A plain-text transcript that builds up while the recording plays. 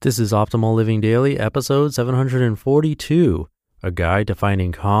This is Optimal Living Daily, episode 742, A Guide to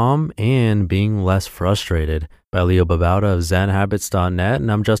Finding Calm and Being Less Frustrated by Babauta of ZenHabits.net,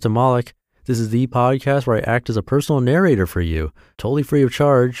 and I'm Justin Malik. This is the podcast where I act as a personal narrator for you, totally free of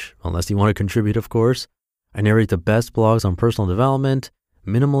charge, unless you want to contribute, of course. I narrate the best blogs on personal development,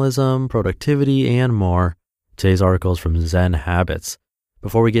 minimalism, productivity, and more. Today's article is from Zen Habits.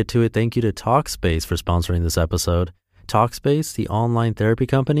 Before we get to it, thank you to Talkspace for sponsoring this episode. Talkspace, the online therapy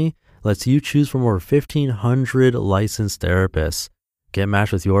company, lets you choose from over 1,500 licensed therapists. Get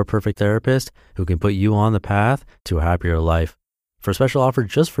matched with your perfect therapist who can put you on the path to a happier life. For a special offer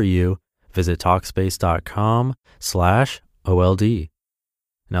just for you, visit Talkspace.com/OLD.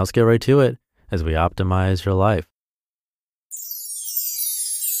 Now let's get right to it as we optimize your life.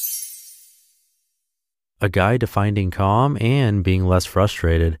 A Guide to Finding Calm and Being Less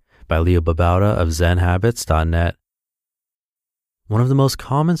Frustrated by Babauta of ZenHabits.net. One of the most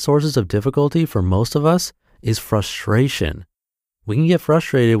common sources of difficulty for most of us is frustration. We can get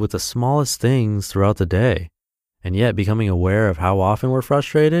frustrated with the smallest things throughout the day, and yet becoming aware of how often we're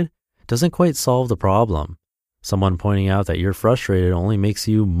frustrated doesn't quite solve the problem. Someone pointing out that you're frustrated only makes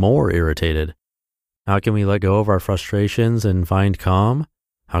you more irritated. How can we let go of our frustrations and find calm?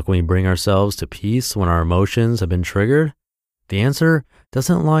 How can we bring ourselves to peace when our emotions have been triggered? The answer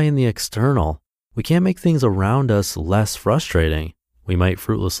doesn't lie in the external. We can't make things around us less frustrating. We might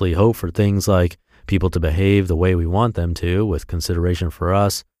fruitlessly hope for things like people to behave the way we want them to with consideration for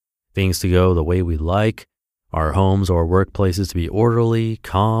us, things to go the way we like, our homes or workplaces to be orderly,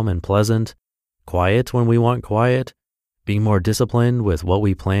 calm, and pleasant, quiet when we want quiet, being more disciplined with what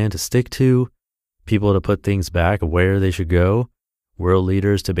we plan to stick to, people to put things back where they should go, world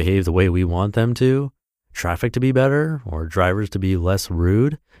leaders to behave the way we want them to, traffic to be better, or drivers to be less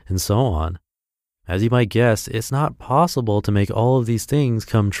rude, and so on. As you might guess, it's not possible to make all of these things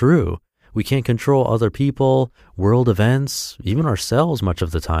come true. We can't control other people, world events, even ourselves much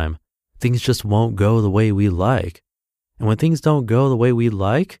of the time. Things just won't go the way we like. And when things don't go the way we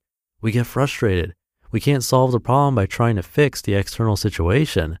like, we get frustrated. We can't solve the problem by trying to fix the external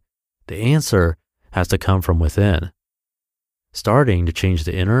situation. The answer has to come from within. Starting to change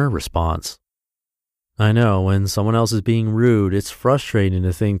the inner response. I know when someone else is being rude, it's frustrating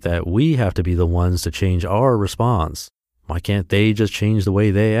to think that we have to be the ones to change our response. Why can't they just change the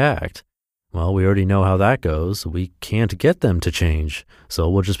way they act? Well, we already know how that goes. We can't get them to change, so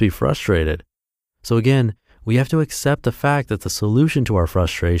we'll just be frustrated. So again, we have to accept the fact that the solution to our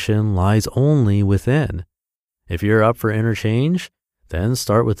frustration lies only within. If you're up for inner change, then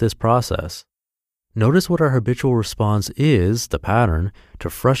start with this process. Notice what our habitual response is, the pattern, to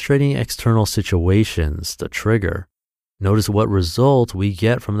frustrating external situations, the trigger. Notice what result we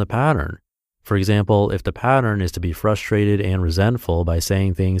get from the pattern. For example, if the pattern is to be frustrated and resentful by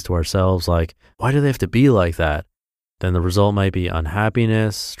saying things to ourselves like, why do they have to be like that? Then the result might be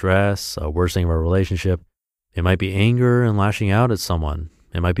unhappiness, stress, a worsening of our relationship. It might be anger and lashing out at someone.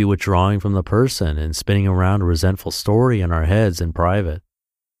 It might be withdrawing from the person and spinning around a resentful story in our heads in private.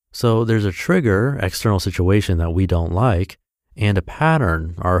 So there's a trigger, external situation that we don't like, and a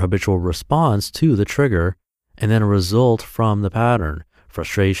pattern, our habitual response to the trigger, and then a result from the pattern,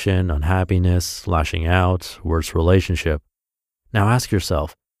 frustration, unhappiness, lashing out, worse relationship. Now ask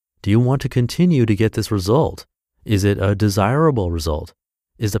yourself, do you want to continue to get this result? Is it a desirable result?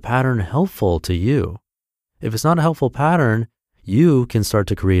 Is the pattern helpful to you? If it's not a helpful pattern, you can start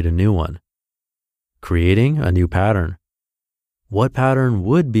to create a new one. Creating a new pattern. What pattern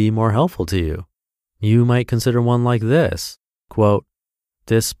would be more helpful to you? You might consider one like this, quote,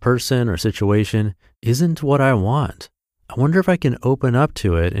 this person or situation isn't what I want. I wonder if I can open up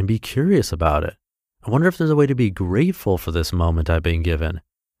to it and be curious about it. I wonder if there's a way to be grateful for this moment I've been given.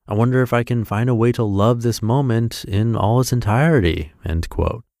 I wonder if I can find a way to love this moment in all its entirety, end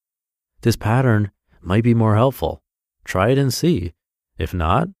quote. This pattern might be more helpful. Try it and see. If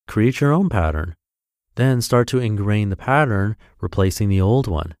not, create your own pattern. Then start to ingrain the pattern, replacing the old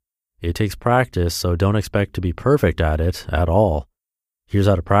one. It takes practice, so don't expect to be perfect at it at all. Here's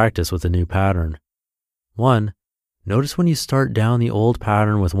how to practice with a new pattern. 1. Notice when you start down the old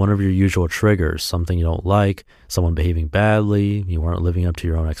pattern with one of your usual triggers, something you don't like, someone behaving badly, you aren't living up to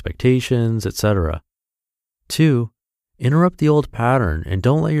your own expectations, etc. 2. Interrupt the old pattern and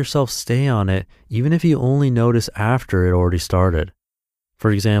don't let yourself stay on it, even if you only notice after it already started. For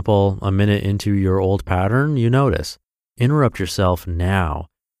example, a minute into your old pattern, you notice. Interrupt yourself now.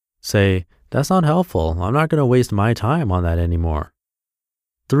 Say, that's not helpful. I'm not going to waste my time on that anymore.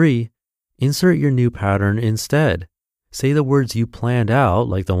 3. Insert your new pattern instead. Say the words you planned out,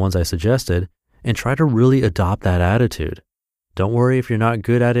 like the ones I suggested, and try to really adopt that attitude. Don't worry if you're not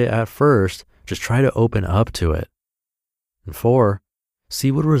good at it at first, just try to open up to it. And 4,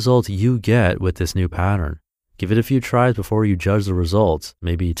 see what results you get with this new pattern. Give it a few tries before you judge the results,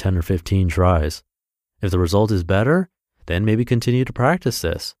 maybe 10 or 15 tries. If the result is better, then maybe continue to practice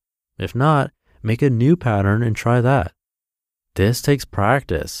this. If not, make a new pattern and try that. This takes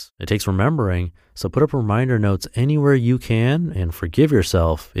practice. It takes remembering, so put up reminder notes anywhere you can and forgive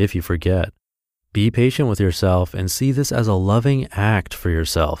yourself if you forget. Be patient with yourself and see this as a loving act for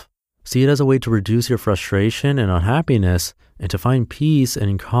yourself. See it as a way to reduce your frustration and unhappiness and to find peace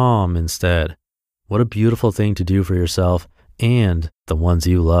and calm instead. What a beautiful thing to do for yourself and the ones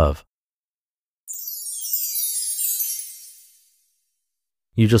you love.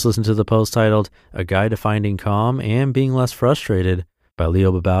 You just listened to the post titled, A Guide to Finding Calm and Being Less Frustrated by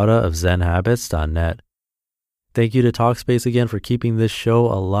Leo Babauta of ZenHabits.net. Thank you to Talkspace again for keeping this show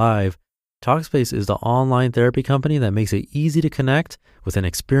alive. Talkspace is the online therapy company that makes it easy to connect with an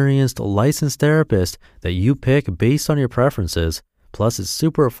experienced, licensed therapist that you pick based on your preferences. Plus, it's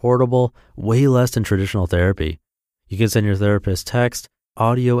super affordable, way less than traditional therapy. You can send your therapist text,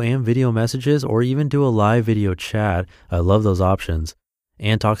 audio, and video messages, or even do a live video chat. I love those options.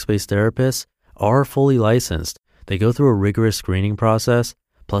 And Talkspace therapists are fully licensed. They go through a rigorous screening process.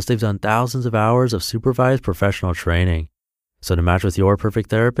 Plus, they've done thousands of hours of supervised professional training. So to match with your perfect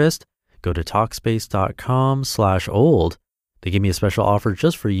therapist, go to Talkspace.com/old. They give me a special offer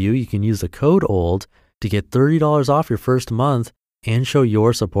just for you. You can use the code OLD to get $30 off your first month and show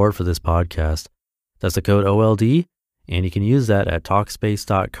your support for this podcast. That's the code OLD, and you can use that at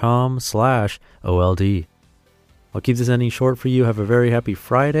Talkspace.com/OLD. I'll keep this ending short for you. Have a very happy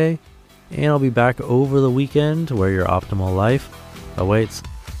Friday, and I'll be back over the weekend where your optimal life awaits.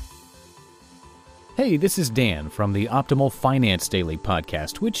 Hey, this is Dan from the Optimal Finance Daily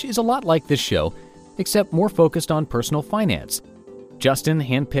podcast, which is a lot like this show, except more focused on personal finance. Justin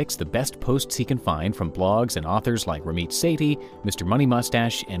handpicks the best posts he can find from blogs and authors like Ramit Sethi, Mr. Money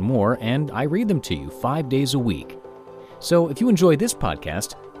Mustache, and more, and I read them to you 5 days a week. So if you enjoy this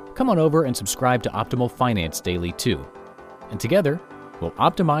podcast, come on over and subscribe to Optimal Finance Daily too. And together, we'll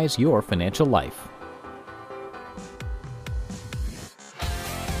optimize your financial life.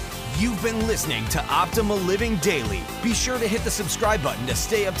 You've been listening to Optimal Living Daily. Be sure to hit the subscribe button to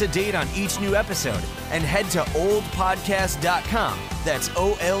stay up to date on each new episode and head to oldpodcast.com. That's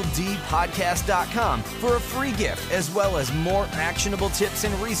OLDpodcast.com for a free gift as well as more actionable tips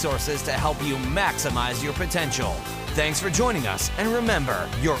and resources to help you maximize your potential. Thanks for joining us, and remember,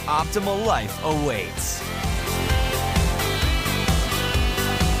 your optimal life awaits.